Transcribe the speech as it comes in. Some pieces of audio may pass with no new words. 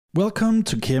Welcome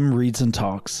to Kim Reads and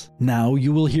Talks. Now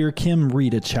you will hear Kim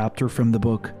read a chapter from the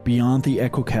book Beyond the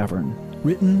Echo Cavern,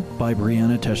 written by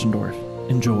Brianna Teschendorf.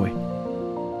 Enjoy.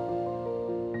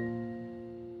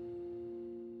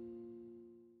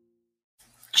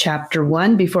 Chapter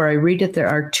 1. Before I read it, there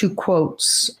are 2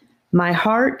 quotes. My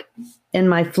heart and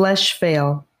my flesh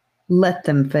fail. Let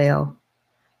them fail.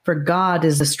 For God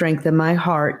is the strength of my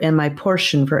heart and my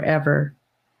portion forever.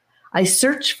 I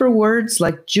search for words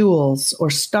like jewels or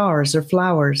stars or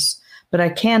flowers, but I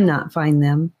cannot find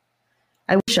them.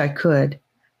 I wish I could,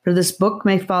 for this book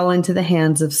may fall into the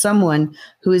hands of someone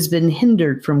who has been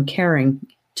hindered from caring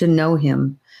to know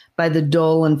him by the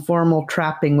dull and formal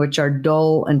trapping which our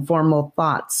dull and formal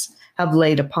thoughts have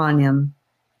laid upon him,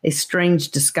 a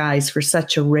strange disguise for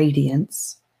such a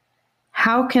radiance.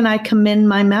 How can I commend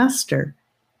my master?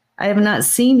 I have not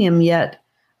seen him yet,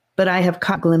 but I have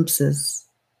caught glimpses.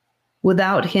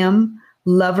 Without him,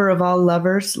 lover of all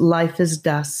lovers, life is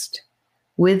dust.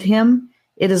 With him,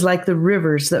 it is like the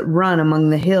rivers that run among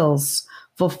the hills,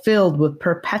 fulfilled with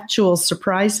perpetual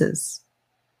surprises.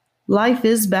 Life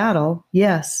is battle,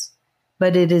 yes,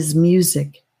 but it is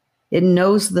music. It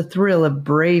knows the thrill of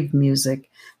brave music,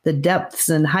 the depths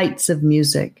and heights of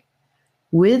music.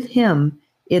 With him,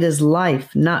 it is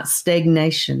life, not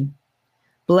stagnation.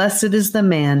 Blessed is the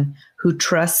man who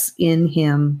trusts in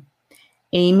him.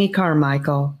 Amy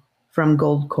Carmichael from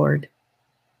Gold Cord.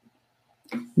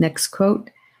 Next quote.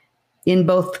 In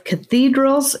both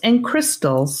cathedrals and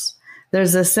crystals,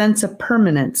 there's a sense of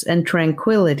permanence and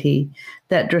tranquility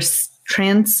that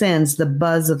transcends the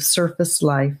buzz of surface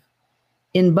life.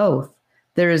 In both,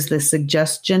 there is the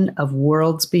suggestion of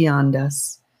worlds beyond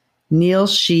us. Neil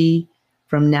Shee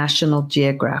from National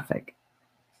Geographic.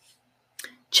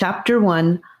 Chapter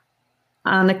 1,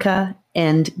 Annika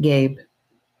and Gabe.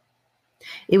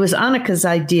 It was Annika's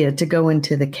idea to go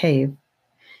into the cave.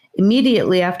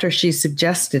 Immediately after she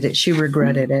suggested it, she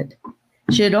regretted it.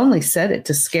 She had only said it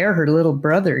to scare her little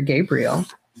brother, Gabriel.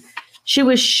 She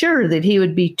was sure that he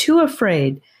would be too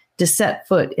afraid to set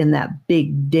foot in that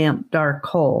big, damp, dark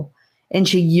hole, and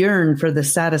she yearned for the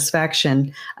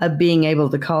satisfaction of being able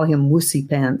to call him wussy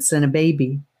pants and a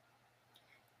baby.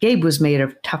 Gabe was made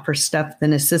of tougher stuff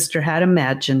than his sister had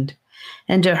imagined.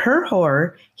 And to her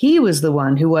horror, he was the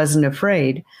one who wasn't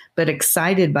afraid, but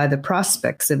excited by the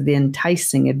prospects of the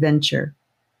enticing adventure.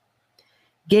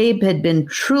 Gabe had been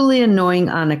truly annoying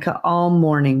Annika all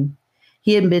morning.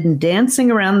 He had been dancing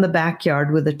around the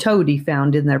backyard with a toad he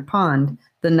found in their pond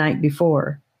the night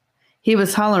before. He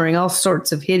was hollering all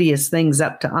sorts of hideous things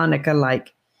up to Annika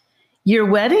like, "Your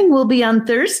wedding will be on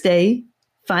Thursday.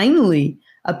 Finally,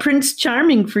 a Prince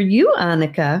Charming for you,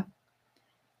 Annika."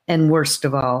 And worst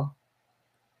of all,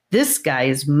 this guy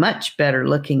is much better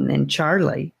looking than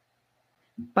Charlie.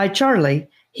 By Charlie,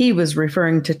 he was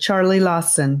referring to Charlie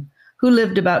Lawson, who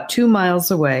lived about 2 miles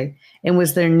away and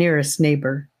was their nearest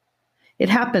neighbor. It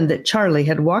happened that Charlie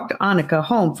had walked Annika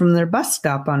home from their bus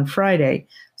stop on Friday,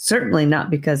 certainly not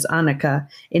because Annika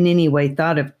in any way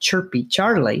thought of Chirpy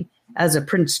Charlie as a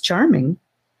Prince Charming.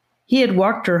 He had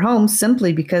walked her home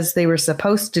simply because they were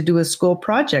supposed to do a school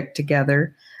project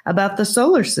together about the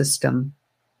solar system.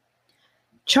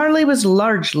 Charlie was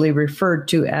largely referred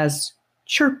to as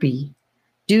Chirpy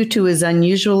due to his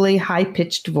unusually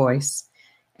high-pitched voice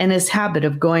and his habit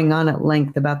of going on at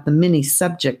length about the many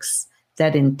subjects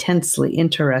that intensely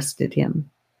interested him.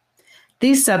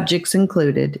 These subjects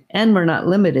included, and were not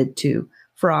limited to,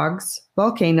 frogs,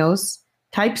 volcanoes,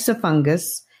 types of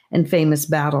fungus, and famous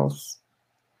battles.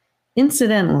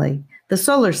 Incidentally, the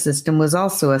solar system was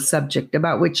also a subject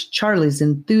about which Charlie's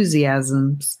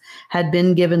enthusiasms had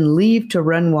been given leave to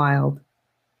run wild.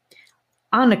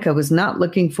 Annika was not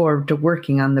looking forward to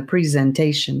working on the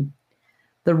presentation.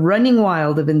 The running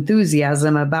wild of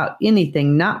enthusiasm about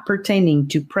anything not pertaining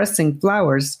to pressing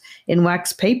flowers in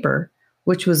wax paper,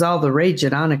 which was all the rage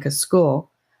at Annika's school,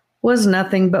 was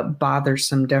nothing but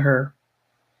bothersome to her.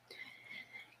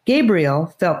 Gabriel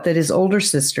felt that his older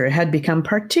sister had become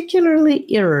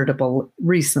particularly irritable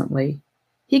recently.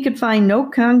 He could find no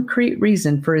concrete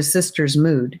reason for his sister's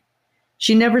mood.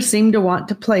 She never seemed to want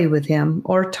to play with him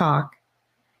or talk.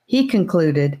 He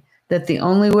concluded that the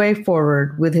only way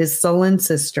forward with his sullen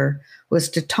sister was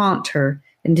to taunt her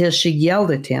until she yelled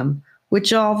at him,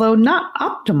 which, although not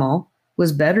optimal,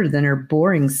 was better than her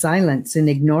boring silence in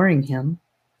ignoring him.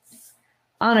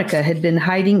 Annika had been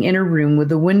hiding in her room with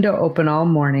the window open all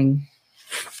morning.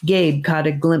 Gabe caught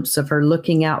a glimpse of her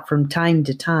looking out from time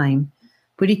to time,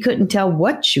 but he couldn't tell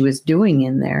what she was doing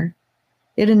in there.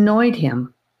 It annoyed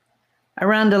him.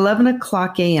 Around 11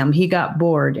 o'clock a.m., he got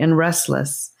bored and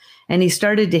restless, and he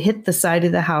started to hit the side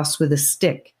of the house with a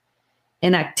stick.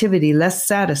 an activity less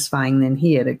satisfying than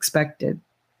he had expected.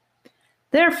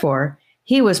 Therefore,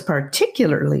 he was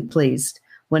particularly pleased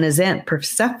when his Aunt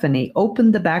Persephone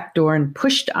opened the back door and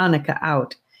pushed Annika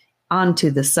out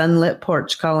onto the sunlit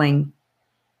porch, calling,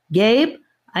 "Gabe,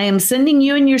 I am sending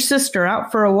you and your sister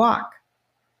out for a walk."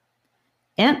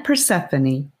 Aunt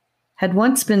Persephone had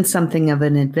once been something of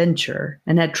an adventurer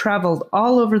and had traveled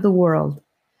all over the world.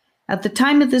 At the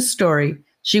time of this story,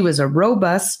 she was a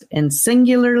robust and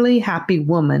singularly happy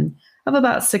woman of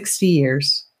about 60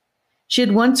 years. She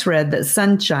had once read that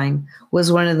sunshine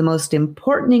was one of the most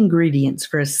important ingredients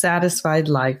for a satisfied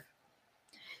life.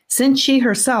 Since she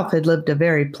herself had lived a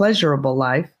very pleasurable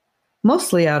life,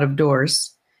 mostly out of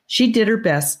doors, she did her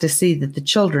best to see that the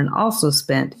children also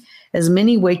spent as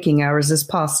many waking hours as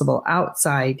possible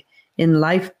outside in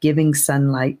life-giving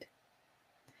sunlight.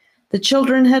 The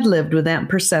children had lived with Aunt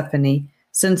Persephone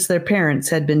since their parents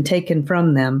had been taken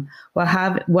from them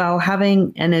while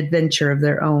having an adventure of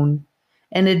their own,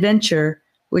 an adventure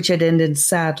which had ended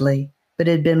sadly, but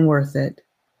had been worth it.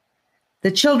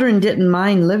 The children didn't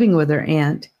mind living with their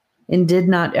aunt and did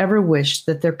not ever wish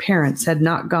that their parents had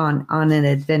not gone on an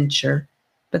adventure,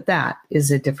 but that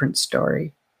is a different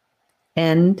story.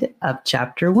 End of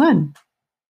chapter 1.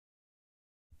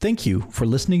 Thank you for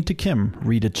listening to Kim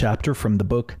read a chapter from the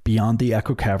book Beyond the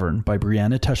Echo Cavern by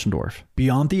Brianna Teschendorf.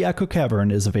 Beyond the Echo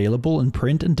Cavern is available in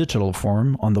print and digital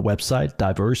form on the website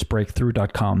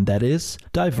diversebreakthrough.com. That is,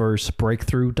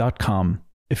 diversebreakthrough.com.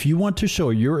 If you want to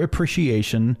show your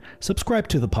appreciation, subscribe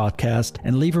to the podcast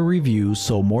and leave a review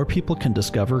so more people can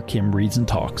discover Kim Reads and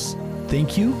Talks.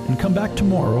 Thank you, and come back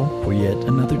tomorrow for yet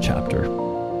another chapter.